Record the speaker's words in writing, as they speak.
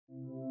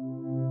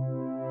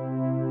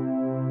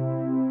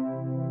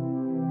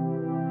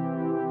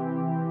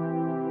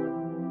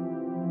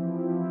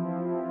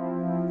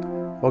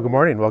Well, good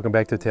morning. Welcome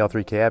back to Tale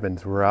 3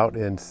 Cabins. We're out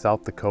in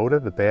South Dakota,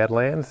 the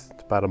Badlands.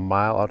 It's about a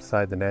mile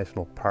outside the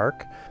national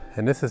park.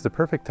 And this is the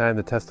perfect time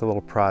to test a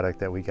little product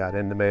that we got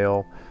in the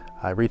mail.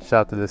 I reached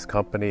out to this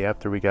company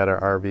after we got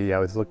our RV. I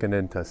was looking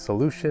into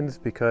solutions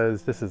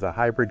because this is a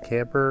hybrid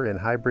camper, and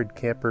hybrid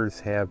campers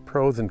have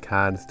pros and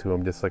cons to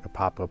them, just like a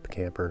pop-up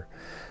camper.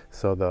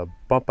 So the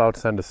bump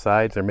outs on the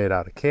sides are made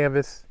out of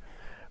canvas,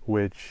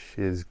 which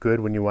is good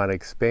when you want to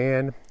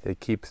expand. It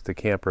keeps the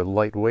camper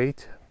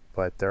lightweight,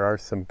 but there are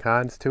some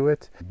cons to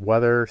it.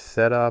 Weather,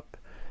 setup,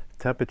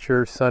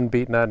 temperature, sun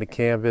beating on the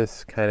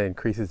canvas kind of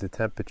increases the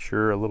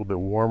temperature a little bit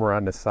warmer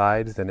on the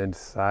sides than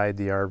inside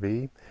the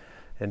RV.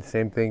 And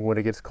same thing when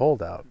it gets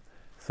cold out.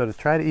 So to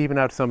try to even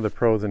out some of the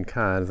pros and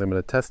cons, I'm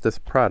going to test this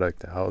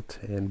product out.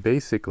 And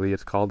basically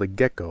it's called a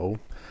Gekko.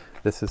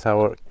 This is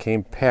how it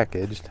came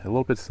packaged. A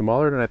little bit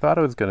smaller than I thought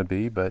it was going to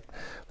be, but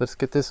let's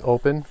get this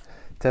open,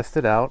 test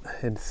it out,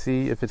 and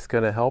see if it's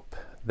going to help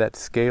that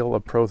scale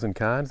of pros and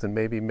cons and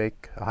maybe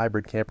make a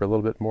hybrid camper a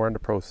little bit more on the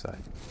pro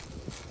side.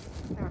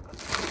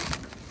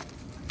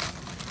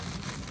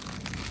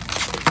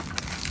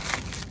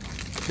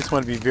 Just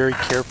want to be very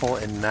careful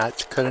and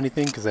not cut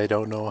anything because I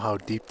don't know how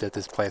deep that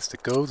this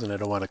plastic goes, and I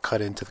don't want to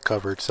cut into the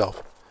cover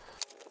itself.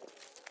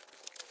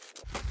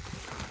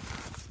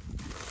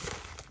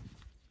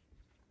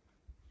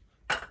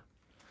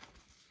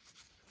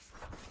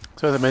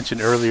 So as I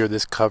mentioned earlier,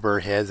 this cover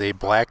has a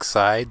black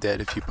side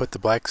that if you put the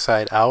black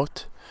side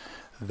out,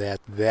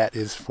 that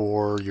is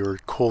for your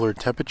cooler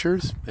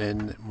temperatures,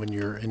 and when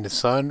you're in the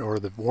sun or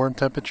the warm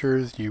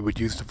temperatures, you would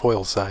use the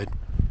foil side.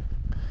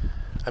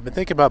 I've been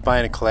thinking about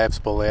buying a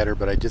collapsible ladder,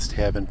 but I just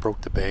haven't broke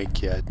the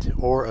bank yet,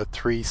 or a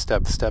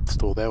 3-step step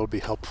stool. That would be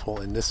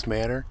helpful in this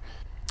manner.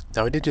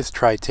 Now I did just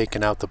try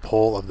taking out the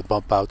pole of the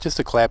bump out just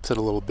to collapse it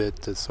a little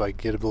bit so I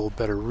get a little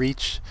better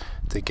reach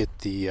to get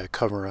the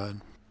cover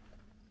on.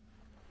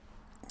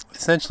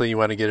 Essentially you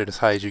want to get it as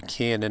high as you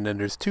can, and then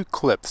there's 2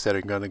 clips that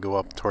are going to go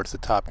up towards the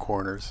top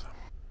corners.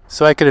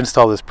 So I could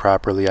install this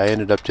properly. I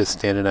ended up just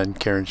standing on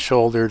Karen's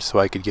shoulders so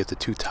I could get the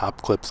 2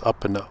 top clips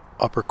up in the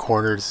upper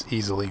corners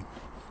easily.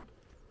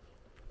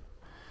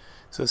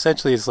 So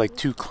essentially it's like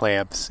 2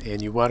 clamps,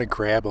 and you want to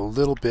grab a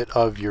little bit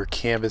of your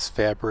canvas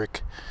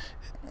fabric.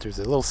 There's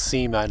a little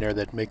seam on there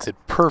that makes it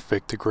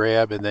perfect to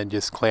grab, and then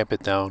just clamp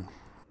it down.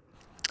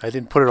 I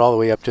didn't put it all the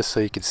way up just so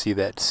you could see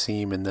that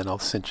seam, and then I'll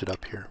cinch it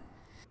up here.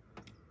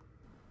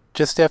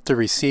 Just after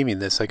receiving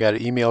this, I got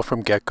an email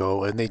from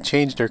Gekko, and they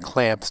changed their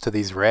clamps to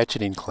these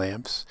ratcheting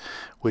clamps,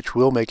 which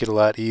will make it a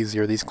lot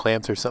easier. These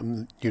clamps are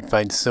something you'd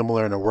find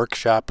similar in a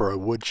workshop or a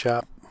wood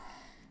shop.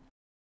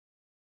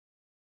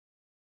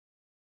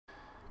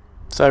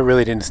 So I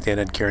really didn't stand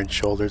on Karen's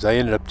shoulders. I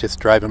ended up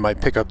just driving my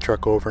pickup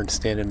truck over and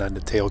standing on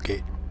the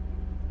tailgate.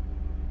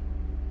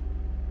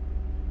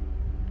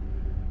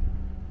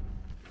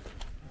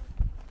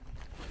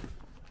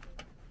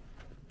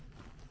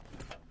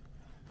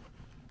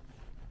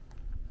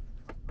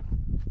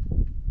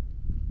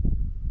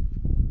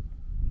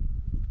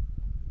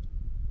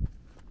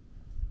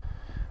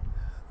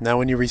 Now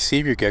when you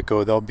receive your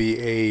Gekko, there'll be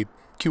a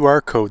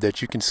QR code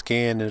that you can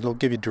scan, and it'll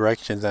give you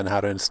directions on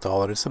how to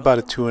install it. It's about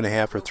a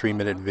 2.5 or 3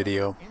 minute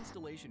video.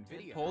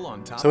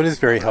 So it is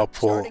very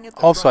helpful.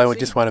 Also, I would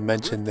just want to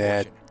mention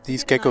that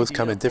these Gekkos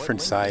come in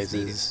different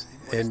sizes,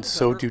 and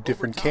so do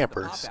different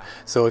campers.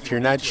 So if you're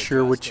not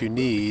sure what you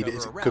need, a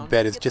good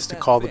bet is just to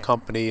call the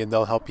company and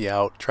they'll help you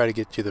out, try to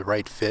get you the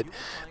right fit.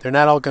 They're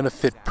not all going to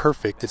fit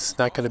perfect. It's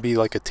not going to be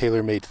like a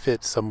tailor-made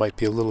fit. Some might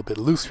be a little bit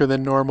looser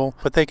than normal,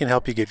 but they can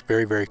help you get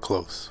very, very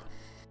close.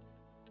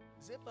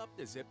 Zip up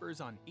the zippers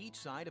on each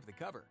side of the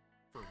cover.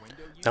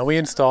 Now we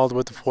installed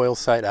with the foil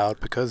side out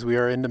because we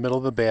are in the middle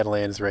of the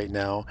Badlands right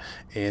now,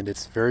 and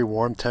it's very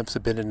warm. Temps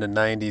have been in the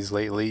 90s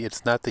lately.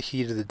 It's not the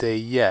heat of the day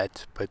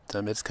yet, but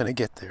it's going to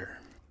get there.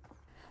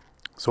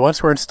 So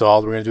once we're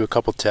installed, we're going to do a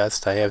couple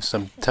tests. I have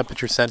some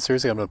temperature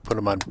sensors. I'm going to put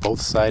them on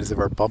both sides of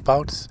our bump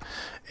outs,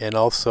 and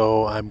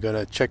also I'm going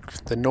to check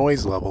the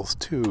noise levels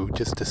too,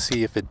 just to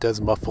see if it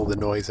does muffle the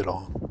noise at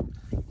all.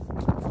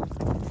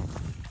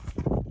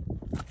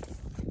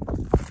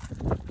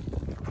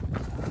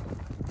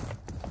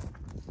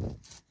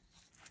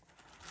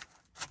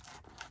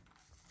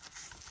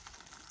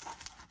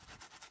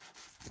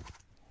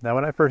 Now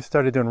when I first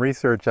started doing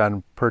research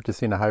on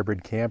purchasing a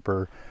hybrid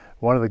camper,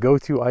 one of the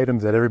go-to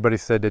items that everybody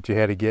said that you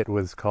had to get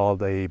was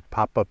called a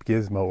pop-up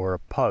gizmo, or a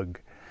pug.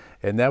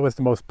 And that was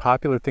the most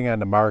popular thing on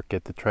the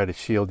market to try to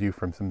shield you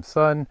from some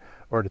sun,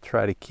 or to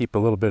try to keep a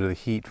little bit of the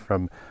heat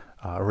from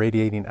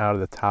radiating out of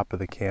the top of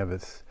the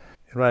canvas.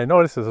 And what I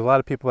noticed is a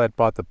lot of people that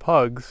bought the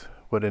pugs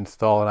would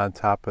install it on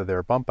top of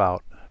their bump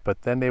out,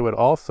 but then they would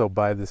also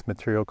buy this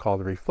material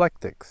called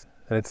Reflectix.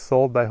 And it's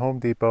sold by Home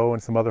Depot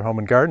and some other home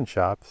and garden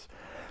shops.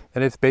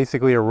 And it's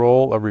basically a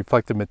roll of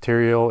reflective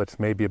material. It's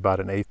maybe about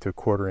 1/8 to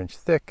 1/4 inch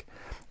thick,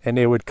 and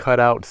they would cut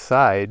out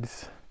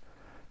sides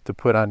to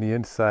put on the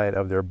inside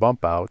of their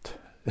bump out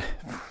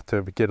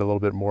to get a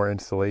little bit more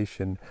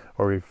insulation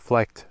or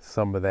reflect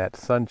some of that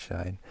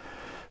sunshine.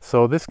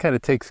 So this kind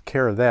of takes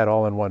care of that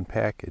all in one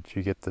package.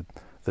 You get the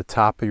the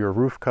top of your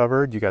roof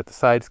covered, you got the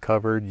sides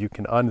covered. You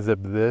can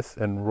unzip this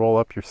and roll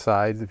up your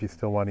sides if you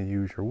still want to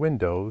use your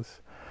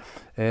windows.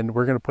 And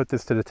we're going to put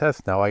this to the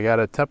test now. I got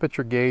a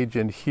temperature gauge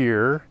in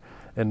here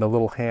in the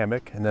little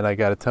hammock, and then I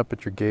got a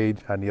temperature gauge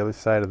on the other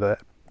side of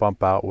that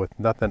bump out with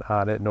nothing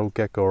on it, no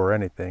gecko or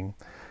anything.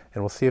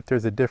 And we'll see if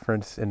there's a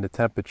difference in the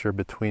temperature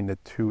between the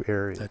two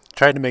areas. I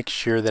tried to make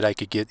sure that I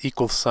could get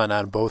equal sun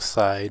on both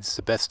sides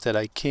the best that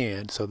I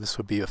can, so this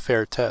would be a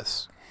fair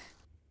test.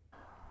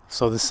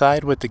 So the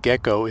side with the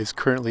gecko is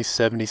currently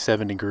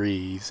 77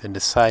 degrees, and the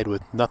side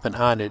with nothing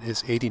on it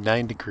is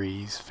 89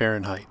 degrees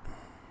Fahrenheit.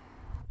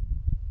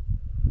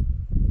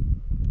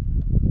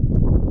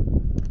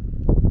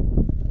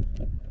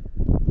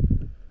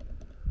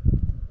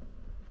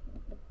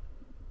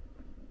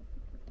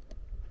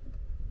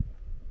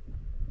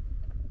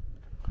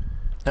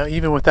 Now,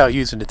 even without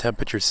using the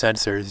temperature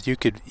sensors, you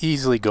could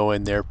easily go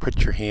in there,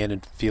 put your hand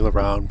and feel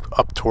around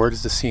up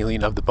towards the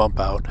ceiling of the bump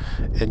out,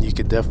 and you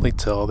could definitely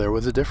tell there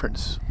was a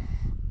difference.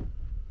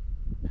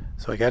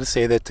 So I gotta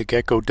say that the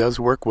Gekko does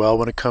work well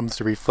when it comes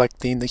to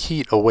reflecting the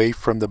heat away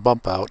from the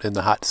bump out in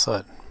the hot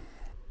sun.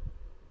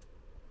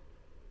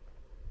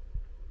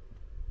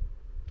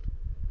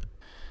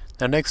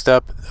 Now next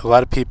up, a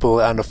lot of people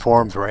on the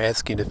forums were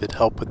asking if it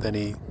helped with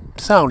any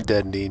sound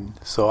deadening,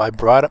 so I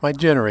brought up my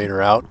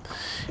generator out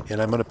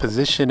and I'm going to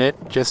position it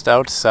just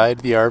outside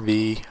the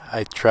RV.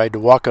 I tried to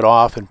walk it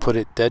off and put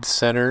it dead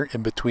center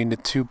in between the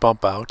two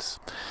bump outs,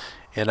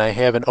 and I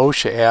have an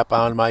OSHA app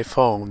on my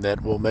phone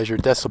that will measure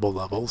decibel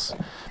levels,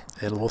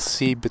 and we'll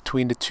see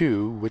between the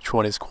two which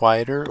one is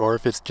quieter or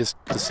if it's just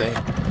the same.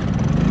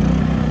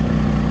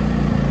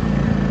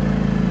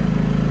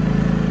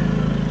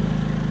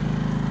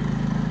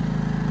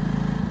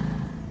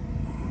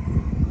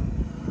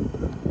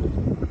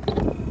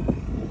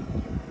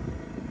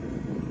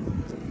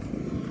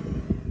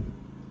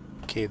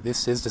 Okay,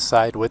 this is the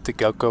side with the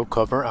Gekko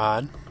cover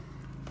on.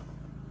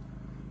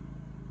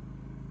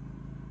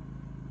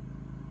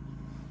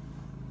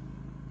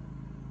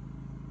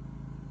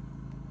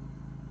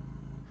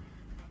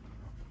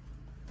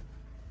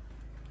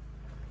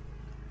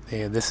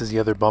 And this is the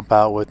other bump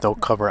out with no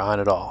cover on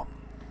at all.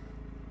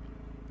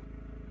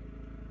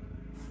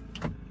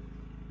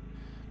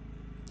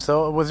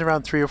 So it was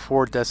around 3 or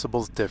 4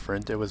 decibels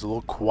different. It was a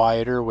little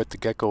quieter with the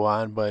Gekko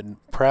on, but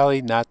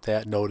probably not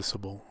that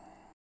noticeable.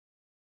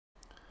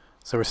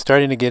 So we're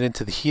starting to get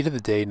into the heat of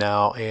the day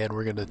now, and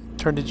we're going to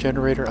turn the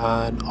generator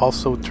on,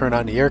 also turn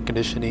on the air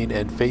conditioning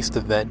and face the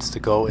vents to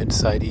go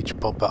inside each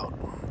bump out.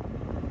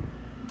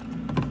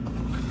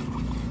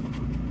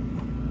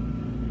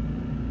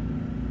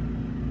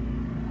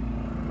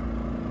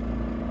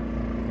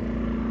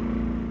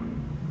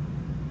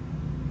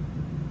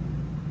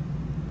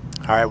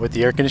 Alright, with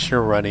the air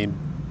conditioner running,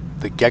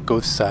 the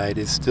Gekko side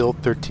is still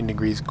 13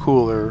 degrees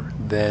cooler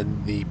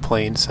than the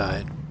plain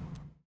side.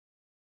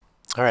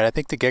 Alright, I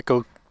think the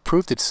Gekko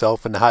proved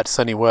itself in the hot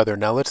sunny weather.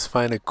 Now let's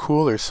find a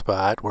cooler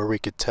spot where we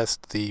could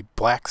test the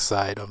black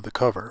side of the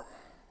cover.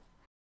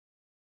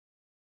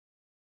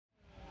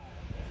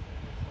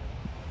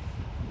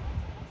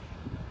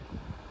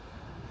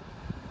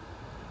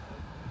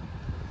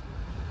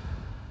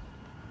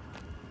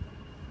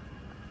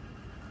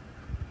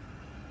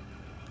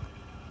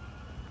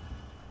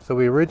 So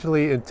we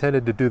originally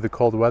intended to do the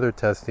cold weather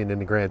testing in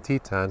the Grand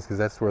Tetons because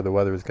that's where the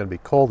weather is going to be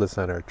coldest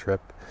on our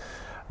trip.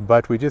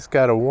 But we just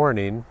got a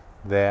warning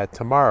that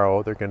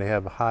tomorrow they're going to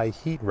have high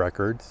heat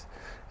records,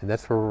 and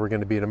that's where we're going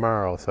to be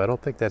tomorrow. So I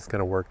don't think that's going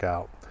to work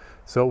out.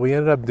 So what we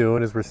ended up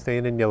doing is we're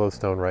staying in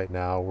Yellowstone right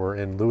now. We're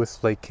in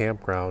Lewis Lake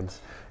campgrounds,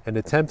 and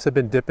the temps have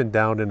been dipping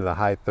down into the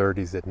high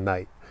 30s at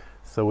night.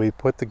 So we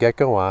put the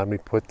Gekko on, we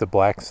put the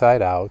black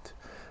side out,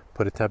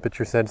 put a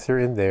temperature sensor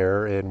in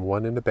there and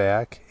one in the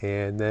back,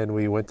 and then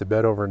we went to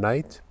bed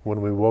overnight.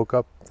 When we woke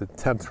up, the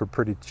temps were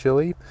pretty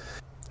chilly.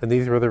 And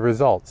these were the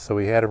results. So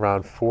we had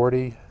around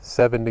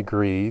 47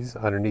 degrees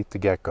underneath the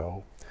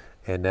Gekko.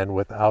 And then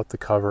without the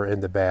cover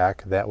in the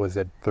back, that was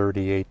at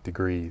 38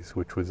 degrees,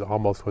 which was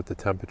almost what the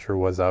temperature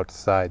was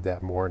outside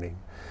that morning.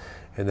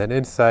 And then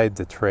inside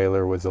the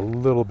trailer was a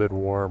little bit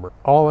warmer.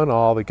 All in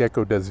all, the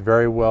Gekko does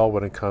very well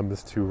when it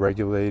comes to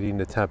regulating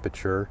the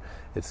temperature.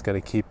 It's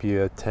going to keep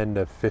you 10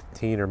 to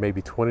 15 or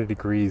maybe 20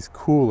 degrees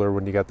cooler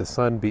when you got the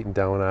sun beating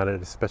down on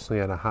it, especially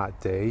on a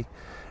hot day.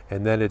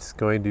 And then it's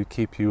going to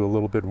keep you a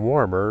little bit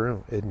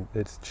warmer, and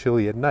it's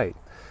chilly at night.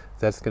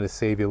 That's going to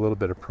save you a little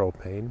bit of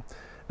propane.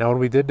 Now when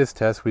we did this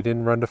test, we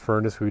didn't run the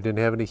furnace, we didn't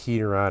have any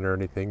heater on or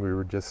anything. We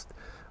were just,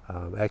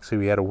 actually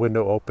we had a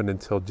window open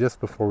until just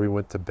before we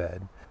went to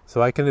bed.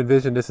 So I can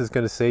envision this is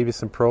going to save you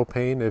some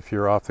propane if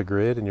you're off the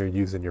grid and you're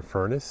using your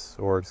furnace,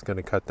 or it's going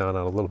to cut down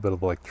on a little bit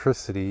of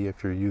electricity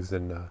if you're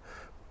using a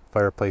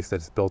fireplace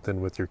that's built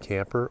in with your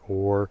camper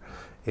or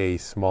a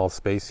small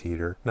space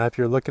heater. Now if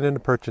you're looking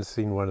into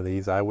purchasing one of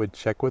these, I would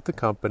check with the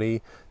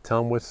company,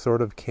 tell them what sort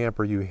of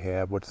camper you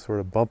have, what sort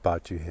of bump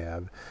out you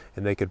have,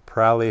 and they could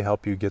probably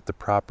help you get the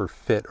proper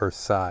fit or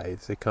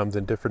size. It comes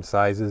in different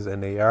sizes,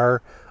 and they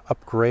are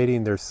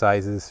upgrading their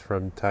sizes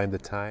from time to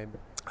time.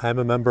 I'm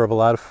a member of a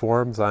lot of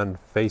forums on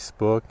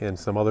Facebook and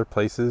some other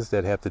places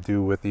that have to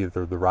do with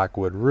either the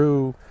Rockwood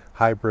Roo,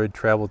 hybrid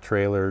travel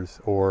trailers,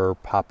 or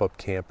pop-up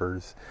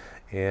campers.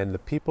 And the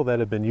people that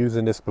have been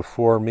using this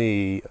before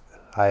me,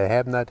 I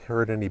have not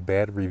heard any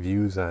bad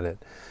reviews on it.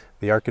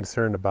 They are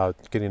concerned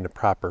about getting the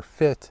proper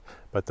fit,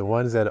 but the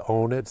ones that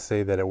own it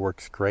say that it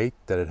works great,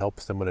 that it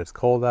helps them when it's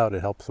cold out,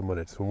 it helps them when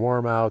it's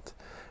warm out.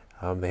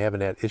 They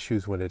haven't had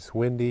issues when it's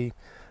windy.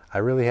 I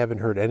really haven't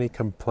heard any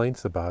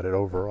complaints about it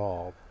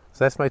overall.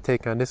 So that's my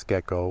take on this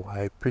Gekko. I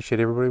appreciate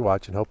everybody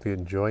watching. Hope you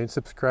enjoy and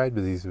subscribe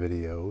to these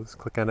videos.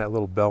 Click on that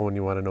little bell when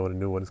you want to know when a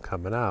new one's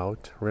coming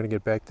out. We're going to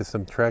get back to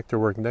some tractor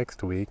work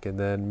next week and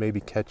then maybe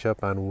catch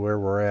up on where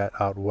we're at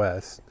out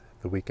west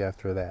the week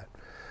after that.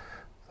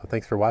 So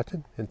thanks for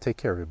watching and take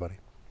care, everybody.